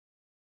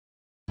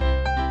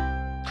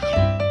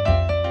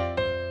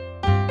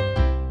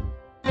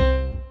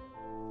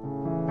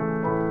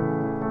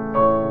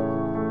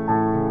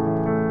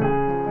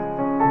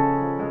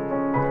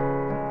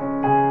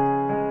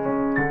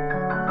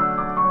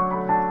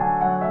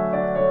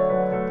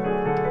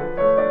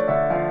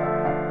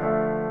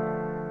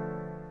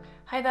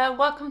Hi there,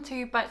 welcome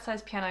to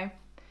Bitesize Piano.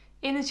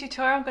 In this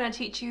tutorial I'm going to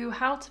teach you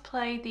how to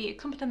play the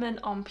accompaniment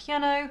on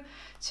piano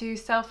to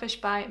Selfish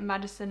by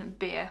Madison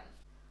Beer.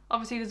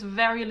 Obviously there's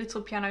very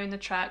little piano in the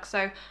track,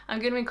 so I'm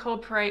going to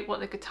incorporate what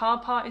the guitar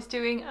part is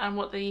doing and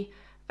what the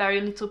very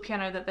little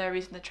piano that there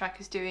is in the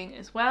track is doing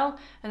as well,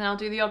 and then I'll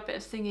do the odd bit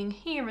of singing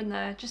here and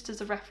there just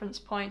as a reference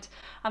point.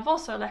 I've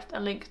also left a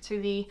link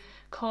to the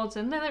chords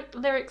and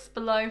lyrics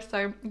below,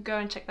 so go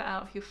and check that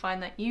out if you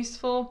find that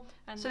useful.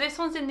 And so this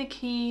one's in the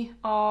key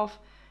of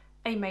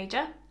A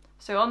major.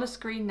 So on the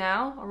screen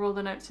now are all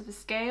the notes of the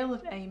scale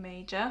of A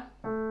major.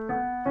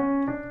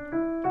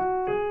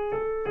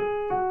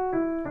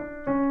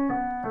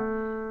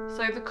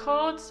 So the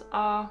chords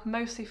are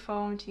mostly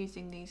formed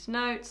using these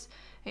notes.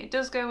 It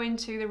does go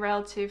into the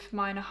relative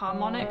minor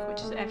harmonic, which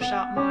is F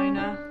sharp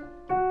minor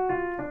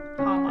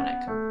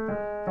harmonic.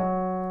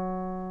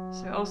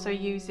 So it also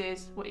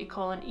uses what you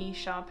call an E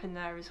sharp in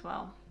there as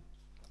well.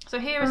 So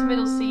here is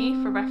middle C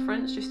for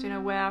reference, just to know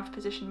where I've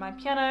positioned my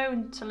piano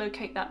and to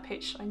locate that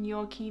pitch on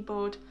your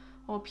keyboard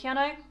or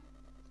piano.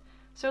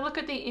 So look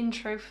at the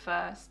intro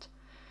first.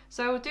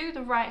 So we'll do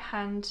the right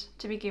hand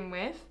to begin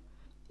with.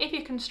 If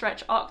you can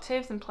stretch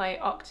octaves and play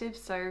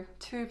octaves, so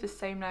two of the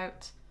same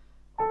note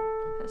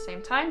at the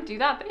same time, do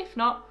that, but if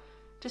not,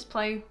 just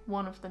play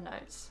one of the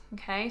notes.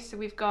 Okay, so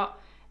we've got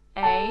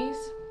A's,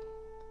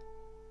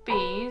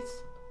 B's,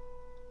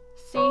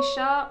 C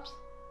sharps,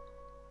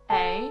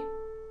 A.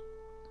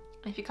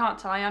 If you can't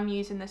tell, I am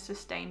using the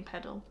sustain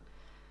pedal.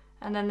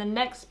 And then the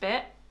next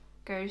bit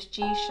goes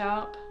G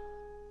sharp,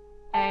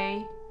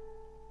 A,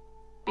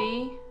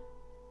 B,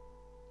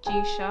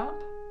 G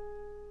sharp.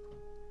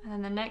 And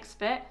then the next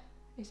bit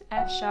is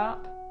F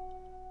sharp,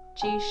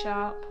 G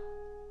sharp,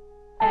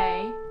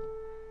 A,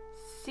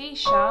 C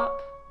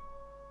sharp,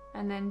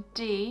 and then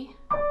D,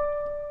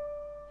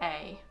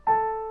 A.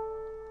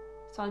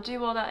 So I'll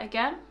do all that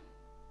again.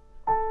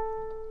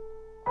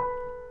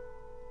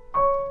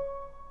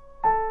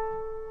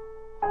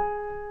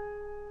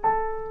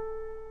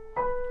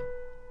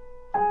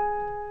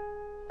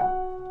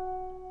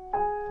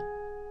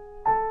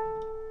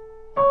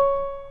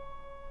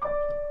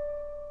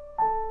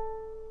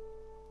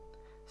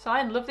 So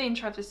I love the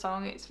intro of the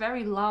song. It's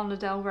very Lana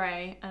Del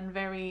Rey and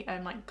very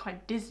like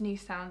quite Disney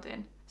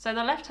sounding. So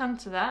the left hand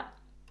to that,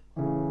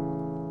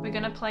 we're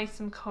going to play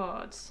some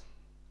chords.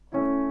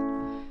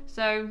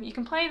 So you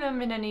can play them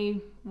in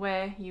any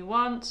way you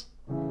want.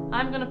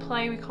 I'm going to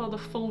play, we call the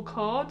full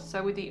chord,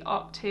 so with the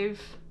octave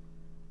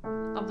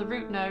of the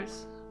root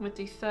notes with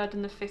the third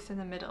and the fifth in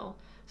the middle.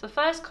 So the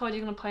first chord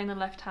you're going to play in the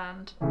left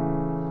hand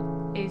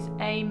is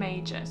A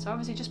major. So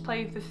obviously just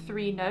play the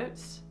three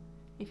notes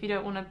if you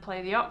don't want to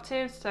play the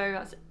octaves, so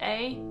that's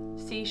A,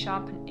 C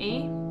sharp and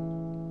E.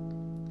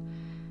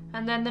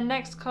 And then the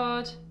next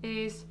chord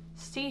is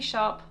C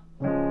sharp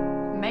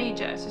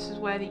major, so this is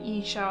where the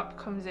E sharp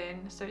comes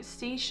in. So it's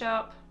C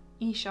sharp,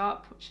 E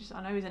sharp, which is,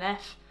 I know is an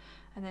F,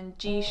 and then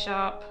G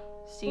sharp,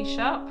 C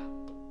sharp.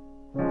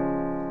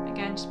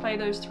 Again, just play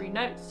those three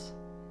notes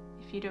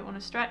if you don't want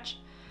to stretch.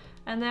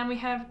 And then we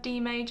have D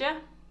major,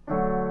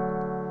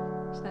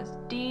 so that's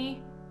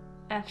D,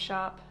 F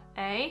sharp,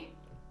 A.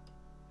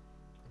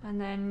 And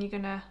then you're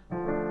going to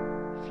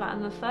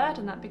flatten the third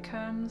and that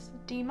becomes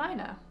D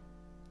minor.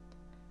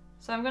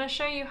 So I'm going to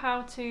show you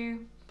how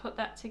to put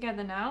that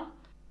together now.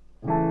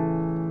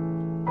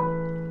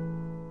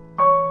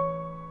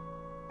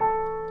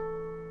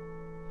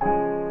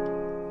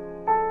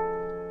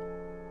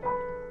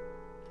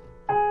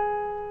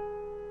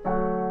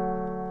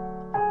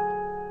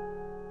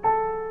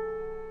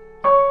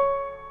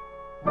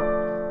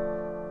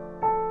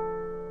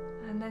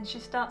 And then she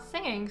starts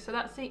singing, so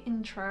that's the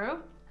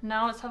intro.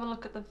 Now let's have a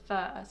look at the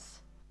verse.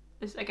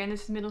 This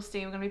is middle C,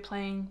 we're going to be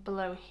playing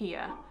below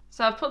here.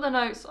 So I've put the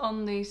notes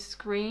on the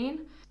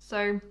screen,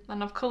 and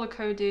I've colour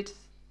coded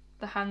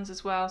the hands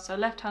as well. So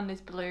left hand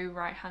is blue,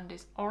 right hand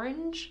is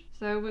orange.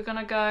 So we're going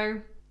to go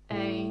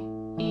A,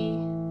 E,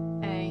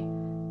 A,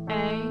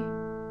 A,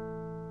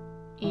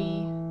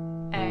 E,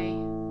 A,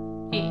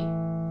 E,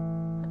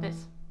 like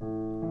this.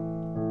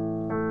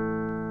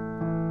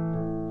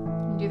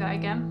 And do that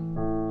again.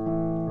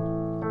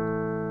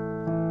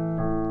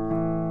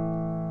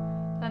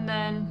 And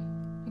then,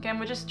 again,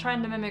 we're just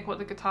trying to mimic what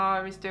the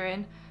guitar is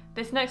doing.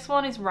 This next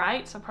one is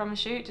right, I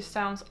promise you, it just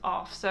sounds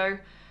off. So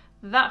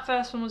that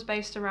first one was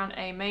based around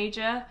A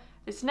major.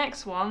 This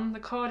next one,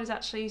 the chord is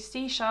actually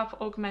C sharp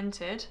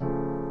augmented,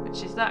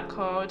 which is that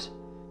chord,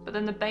 but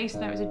then the bass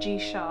note is a G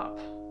sharp.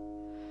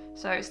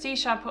 So C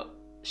sharp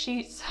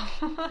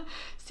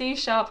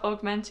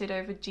augmented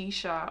over G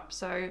sharp.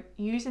 So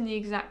using the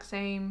exact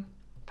same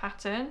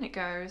pattern, it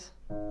goes.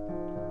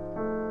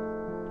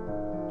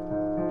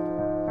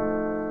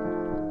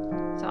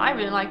 So I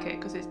really like it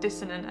because it's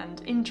dissonant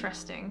and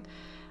interesting.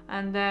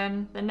 And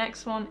then the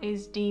next one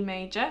is D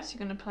major, so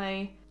you're going to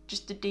play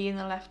just a D in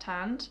the left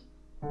hand.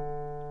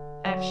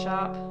 F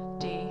sharp,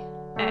 D,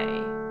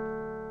 A,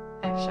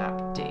 F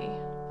sharp, D.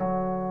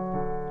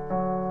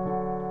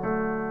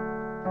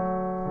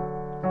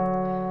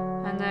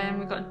 And then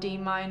we've got D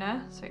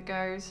minor, so it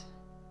goes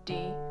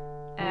D,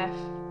 F,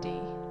 D,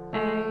 A,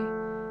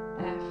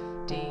 F,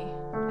 D,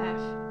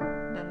 F,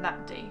 then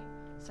that D.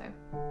 So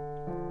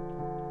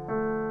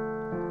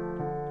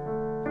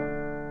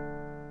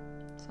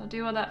I'll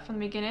do all that from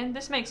the beginning.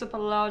 This makes up a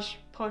large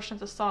portion of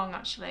the song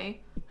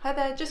actually. Hi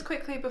there, just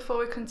quickly before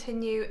we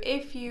continue,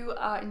 if you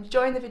are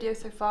enjoying the video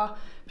so far,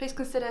 please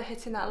consider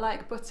hitting that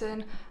like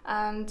button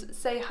and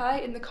say hi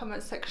in the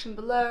comments section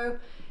below.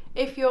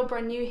 If you're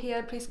brand new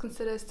here, please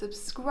consider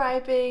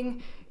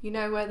subscribing, you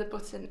know where the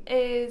button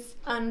is,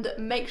 and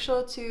make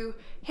sure to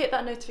hit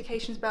that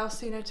notifications bell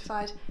so you're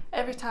notified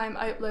every time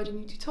I upload a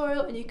new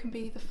tutorial and you can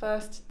be the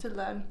first to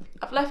learn.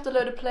 I've left a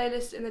load of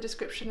playlists in the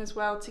description as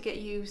well to get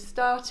you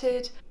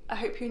started. I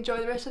hope you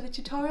enjoy the rest of the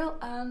tutorial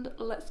and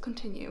let's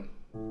continue.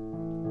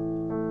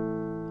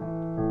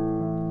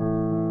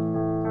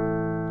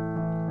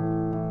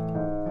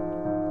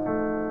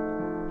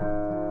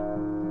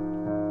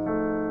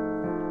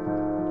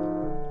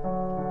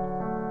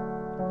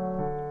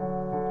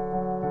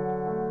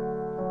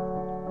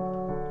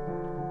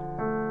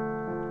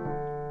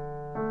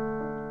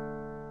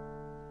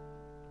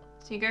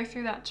 So you go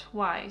through that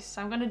twice.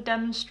 I'm going to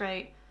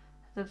demonstrate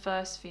the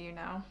verse for you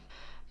now.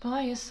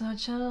 Boy, you're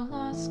such a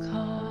lost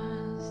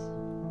cause.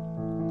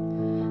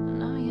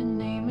 Now your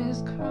name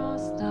is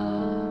crossed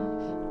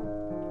off.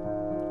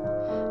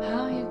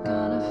 How you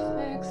gonna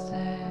fix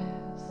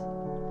this?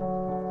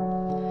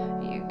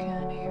 You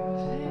can't even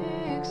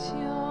fix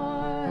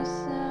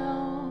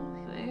yourself.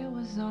 It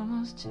was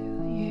almost 2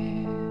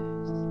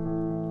 years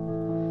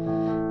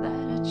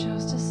that I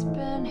chose to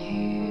spend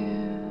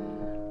here,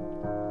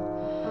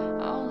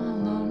 all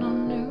alone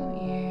on New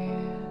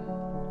Year,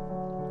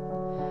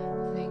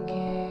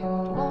 thinking,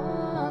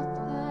 what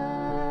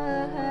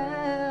the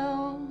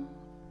hell?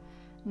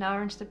 Now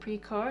we're into the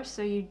pre-chorus,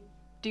 so you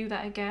do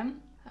that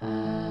again. I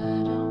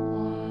don't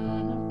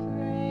wanna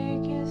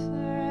break your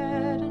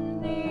thread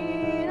and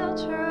needle,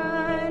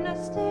 trying to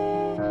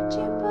stitch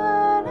you,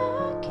 but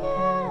I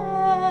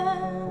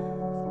can't.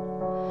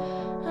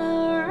 I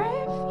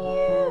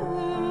refuse.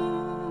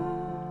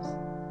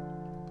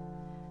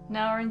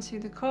 Now we're into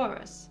the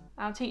chorus.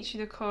 I'll teach you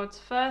the chords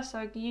first,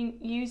 so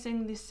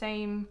using the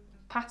same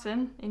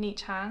pattern in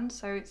each hand,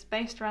 so it's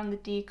based around the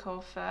D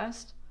chord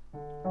first.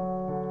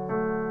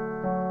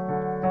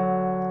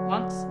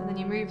 Once, and then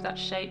you move that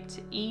shape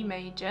to E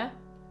major,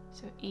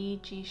 so E,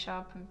 G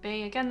sharp and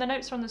B. Again, the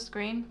notes are on the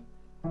screen.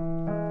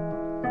 And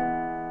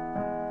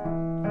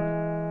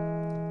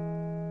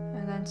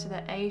then to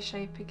the A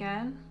shape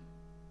again.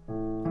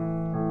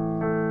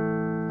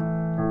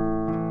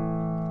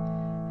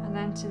 And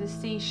then to the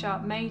C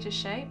sharp major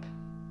shape.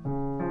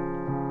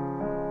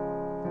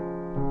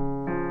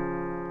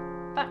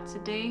 Back to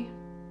D.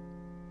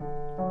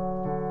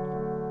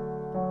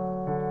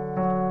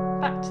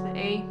 Back to the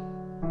E.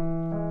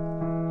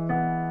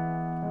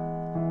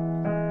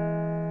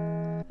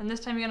 And this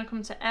time you're going to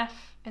come to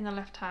F in the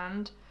left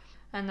hand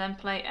and then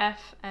play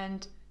F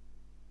and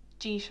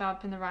G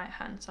sharp in the right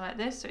hand. So like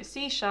this, so it's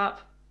C sharp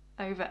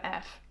over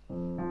F.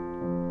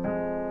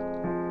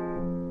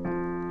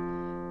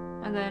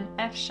 And then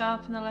F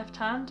sharp in the left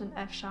hand and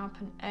F sharp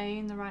and A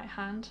in the right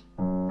hand.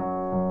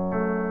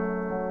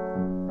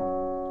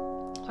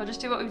 So I'll just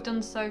do what we've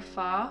done so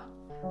far.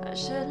 I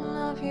shouldn't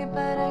love you,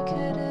 but I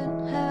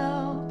couldn't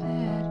help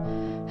it.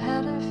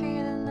 Had a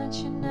feeling that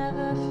you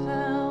never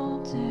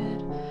felt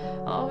it.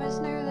 Always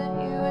knew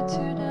that you were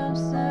too damn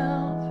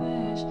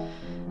selfish.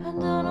 I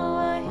don't know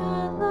why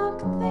I look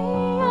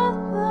the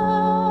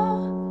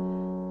other.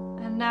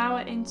 And now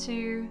we're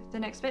into the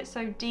next bit,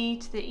 so D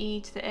to the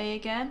E to the A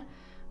again.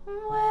 I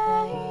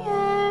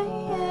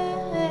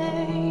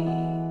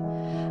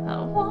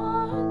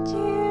want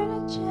you to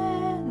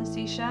change. The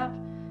C sharp.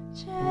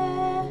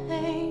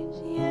 Change,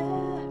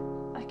 yeah.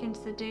 Back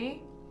into the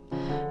D.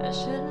 I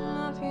shouldn't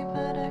love you,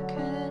 but I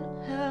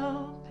couldn't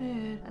help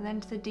it. And then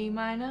to the D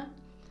minor.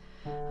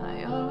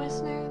 I always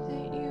knew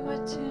that you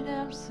were too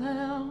damn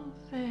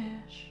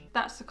selfish.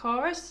 That's the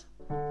chorus.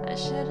 I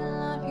shouldn't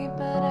love you,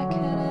 but I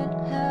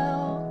couldn't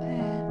help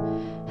it.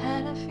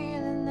 Had a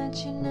feeling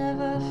that you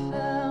never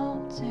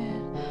felt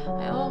it.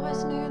 I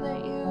always knew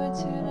that you were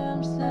too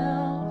damn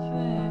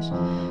selfish.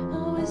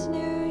 Always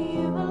knew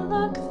you would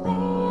look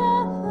the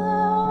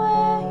other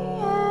way.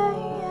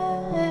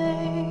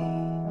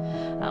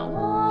 I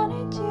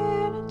wanted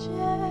you to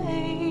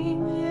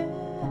change, yeah.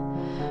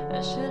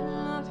 I shouldn't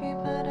love you,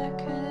 but I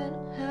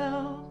couldn't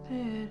help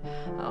it.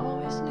 I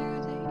always knew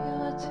that you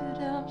were too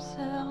damn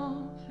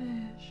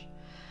selfish.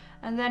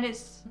 And then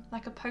it's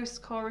like a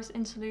post-chorus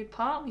interlude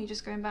part. You're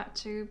just going back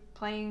to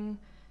playing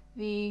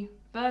the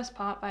verse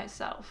part by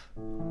itself.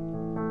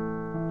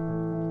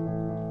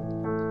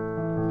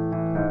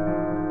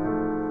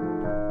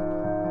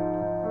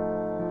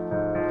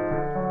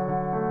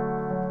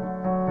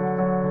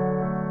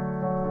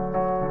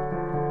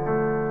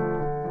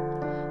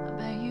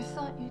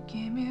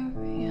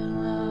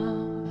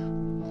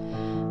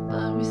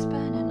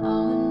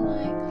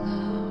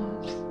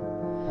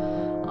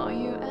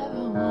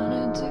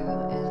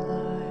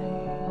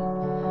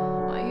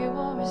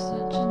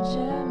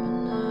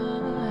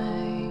 Gemini.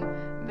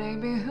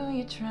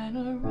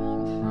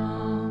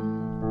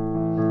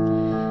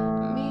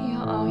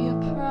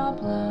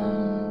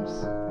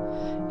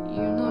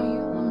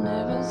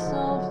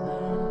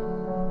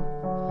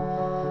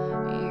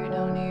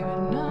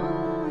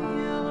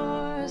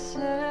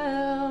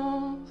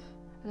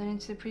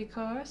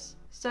 pre-chorus.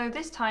 So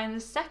this time the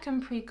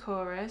second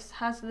pre-chorus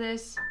has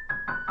this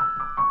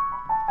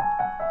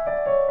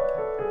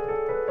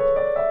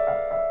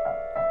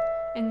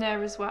in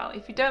there as well.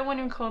 If you don't want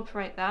to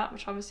incorporate that,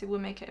 which obviously will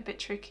make it a bit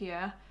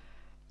trickier,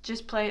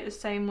 just play it the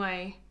same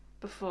way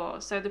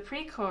before. So the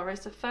pre-chorus,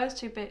 the first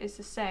two bits is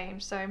the same.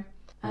 So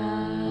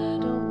I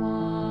don't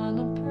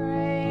wanna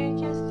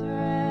break your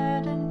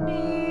thread and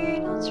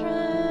needle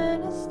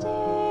trying to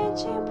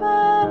stitch you, but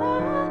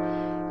I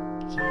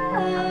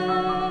can't.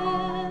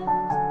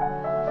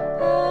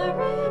 I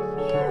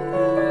refuse.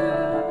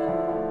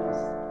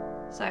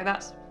 So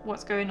that's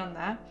what's going on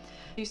there.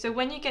 So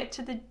when you get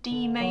to the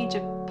D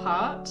major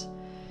part,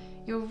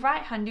 your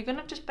right hand, you're going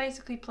to just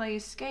basically play a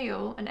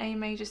scale, an A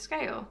major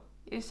scale.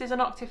 This is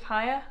an octave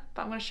higher,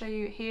 but I'm going to show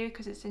you here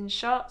because it's in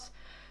shots.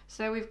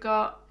 So we've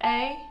got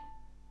A,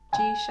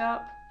 G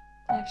sharp,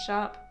 F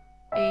sharp,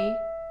 E,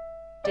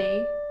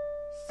 D,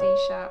 C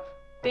sharp,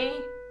 B,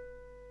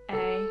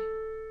 A,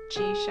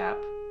 G sharp,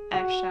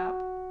 F sharp,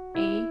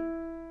 E,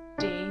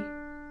 D,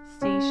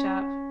 C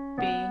sharp,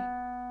 B,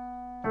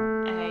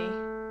 A,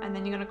 and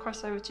then you're going to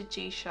cross over to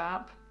G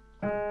sharp,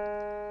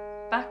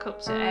 back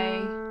up to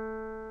A,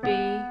 B,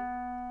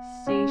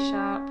 C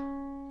sharp,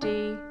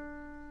 D,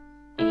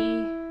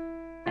 E,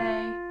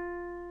 A,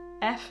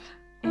 F,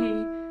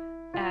 E,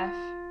 F,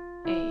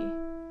 E.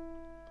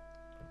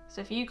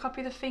 So if you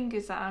copy the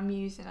fingers that I'm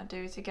using, I'll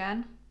do it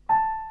again.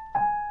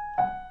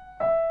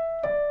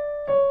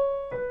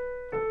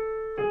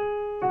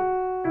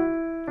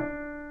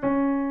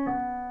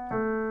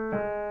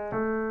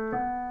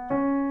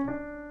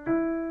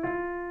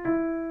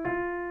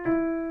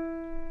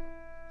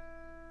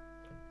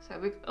 So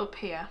we're up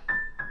here.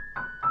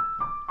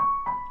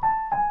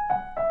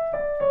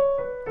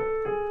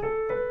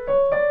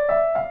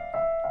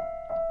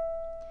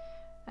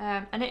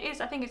 And it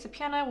is, I think it's a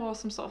piano or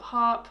some sort of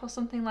harp or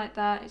something like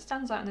that. It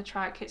stands out in the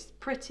track, it's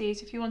pretty,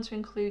 so if you want to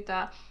include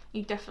that,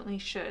 you definitely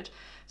should.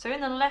 So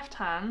in the left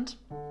hand,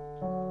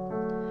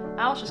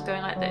 I was just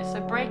going like this, so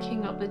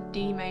breaking up the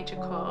D major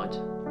chord,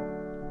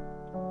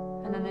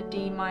 and then the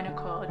D minor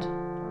chord.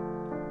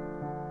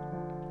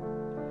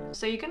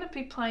 So you're going to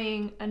be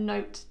playing a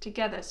note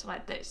together, so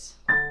like this.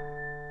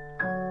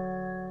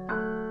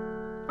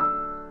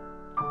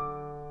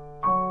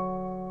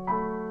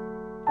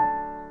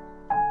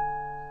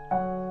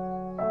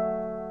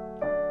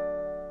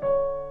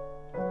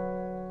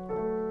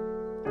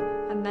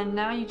 And then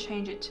now you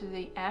change it to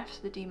the F,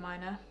 the D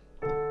minor.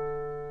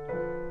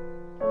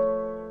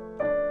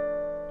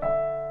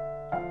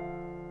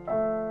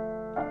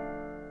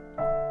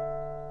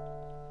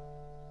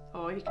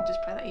 Or you can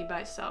just play that E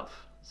by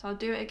itself. So I'll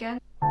do it again.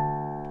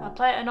 I'll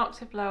play it an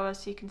octave lower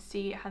so you can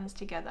see your hands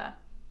together.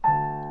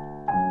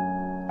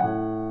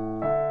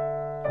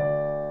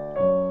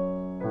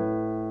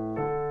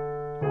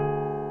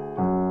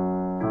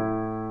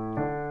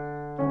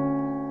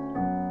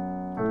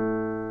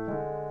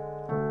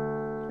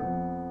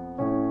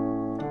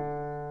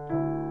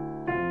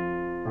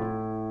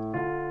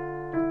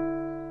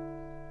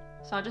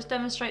 So I'll just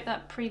demonstrate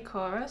that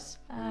pre-chorus.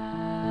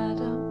 I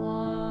don't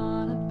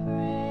wanna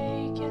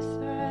break your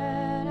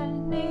thread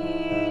and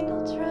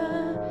needle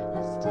try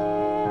to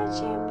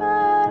stitch you, but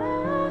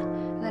I...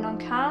 And then on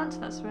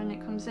count, that's when it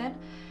comes in.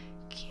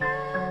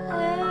 Can't,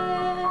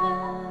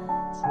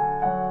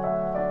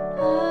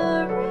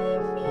 I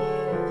refuse.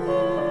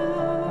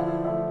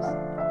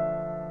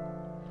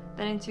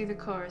 Then into the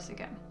chorus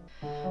again.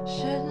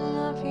 Should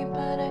love you,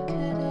 but I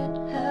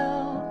couldn't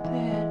help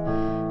it.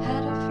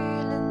 Had a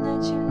feeling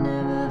that you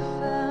never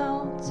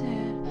felt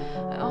it.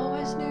 I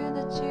always knew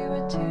that you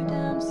were too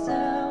damn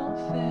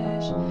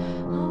selfish.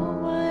 Oh,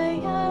 why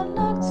I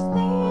looked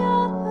the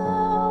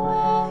other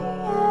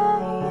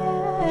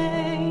way.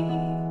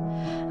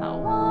 I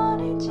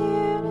wanted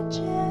you to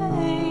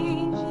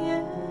change,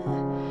 yeah.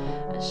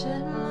 I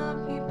should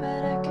love you,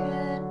 but I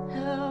couldn't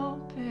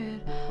help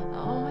it. I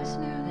always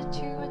knew that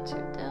you were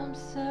too damn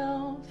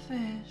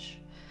selfish.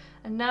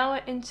 And now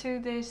we're into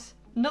this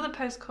another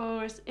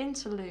post-chorus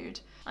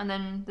interlude, and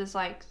then there's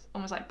like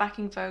almost like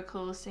backing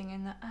vocals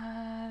singing that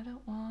I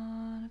don't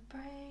wanna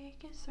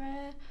break your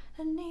thread,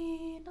 a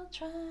needle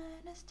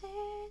trying to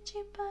stitch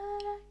you, but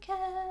I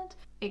can't.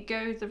 It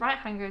goes, the right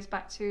hand goes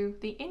back to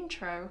the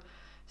intro,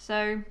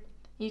 so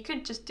you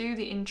could just do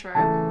the intro.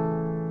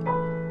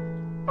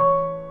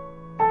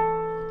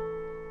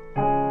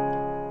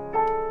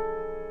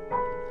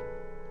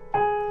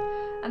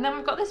 And then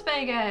we've got this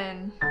bit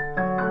again.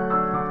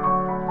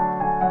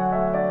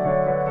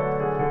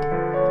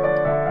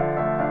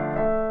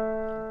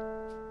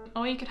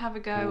 Or you could have a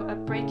go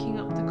at breaking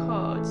up the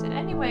chords in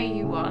any way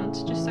you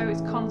want, just so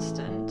it's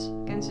constant.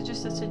 Again, so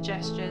just a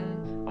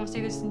suggestion.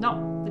 Obviously this is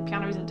not, the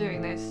piano isn't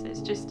doing this,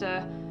 it's just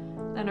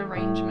an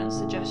arrangement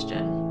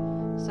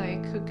suggestion. So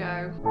you could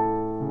go.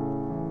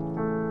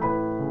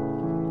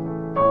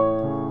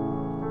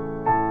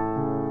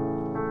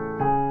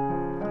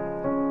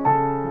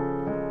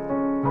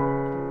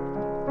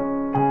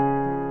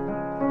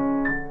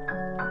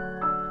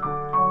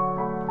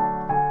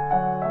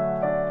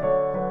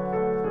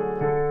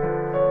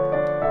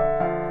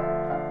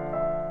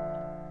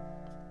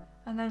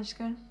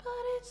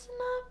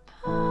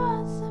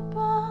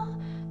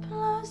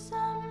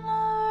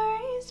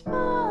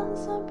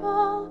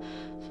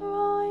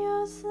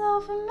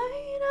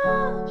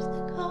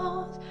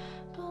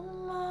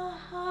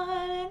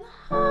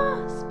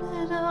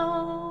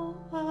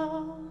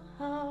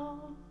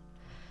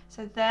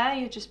 there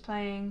you're just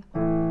playing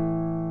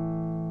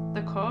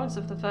the chords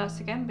of the verse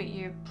again, but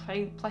you're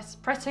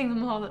pressing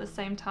them all at the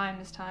same time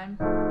this time.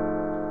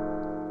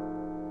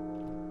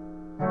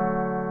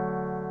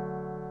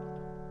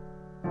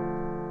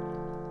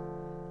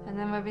 And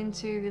then we're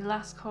into the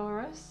last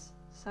chorus,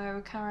 so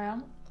we'll carry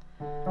on.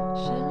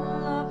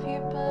 Shouldn't love you,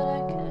 but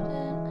I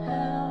couldn't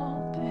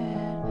help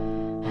it.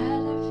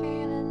 Had a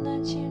feeling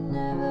that you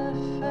never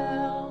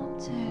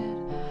felt it.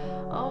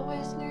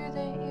 Always knew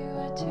that you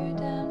were too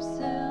damn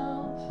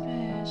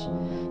selfish.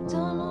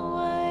 Don't know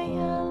why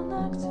you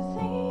looked to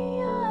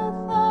the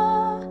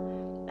other.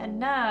 And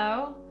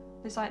now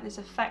there's like this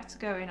effect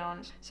going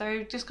on.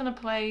 So just gonna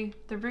play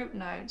the root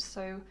notes.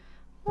 So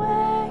A's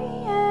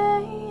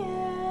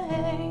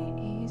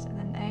and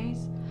then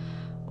A's.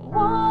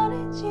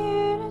 Wanted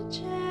you to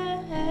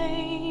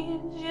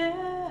change,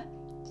 yeah.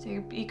 So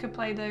you could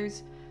play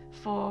those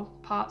 4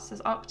 parts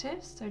as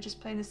octaves, so just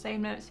playing the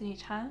same notes in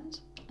each hand,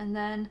 and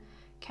then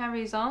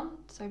carries on,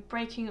 so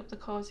breaking up the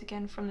chords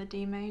again from the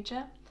D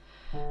major.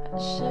 I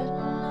shouldn't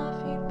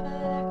love you, but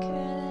I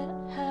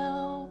couldn't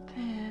help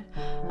it.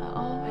 I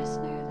always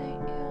knew that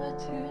you were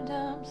too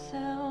damn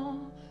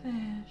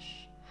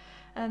selfish.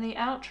 And the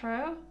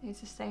outro is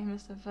the same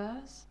as the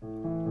verse.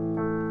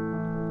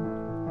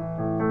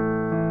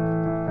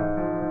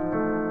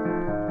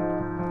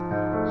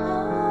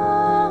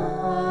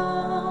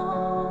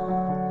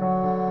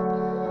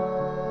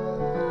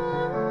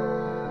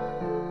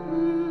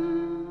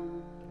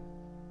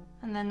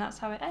 And that's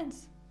how it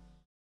ends.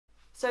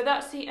 So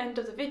that's the end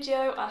of the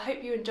video. I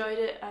hope you enjoyed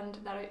it and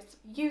that it's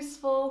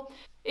useful.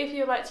 If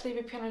you'd like to leave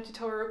a piano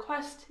tutorial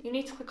request, you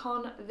need to click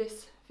on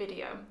this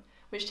video,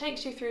 which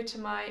takes you through to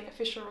my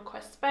official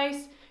request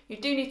space. You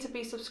do need to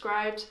be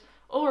subscribed.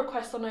 All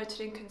requests are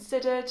noted and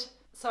considered,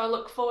 so I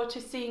look forward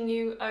to seeing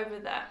you over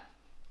there.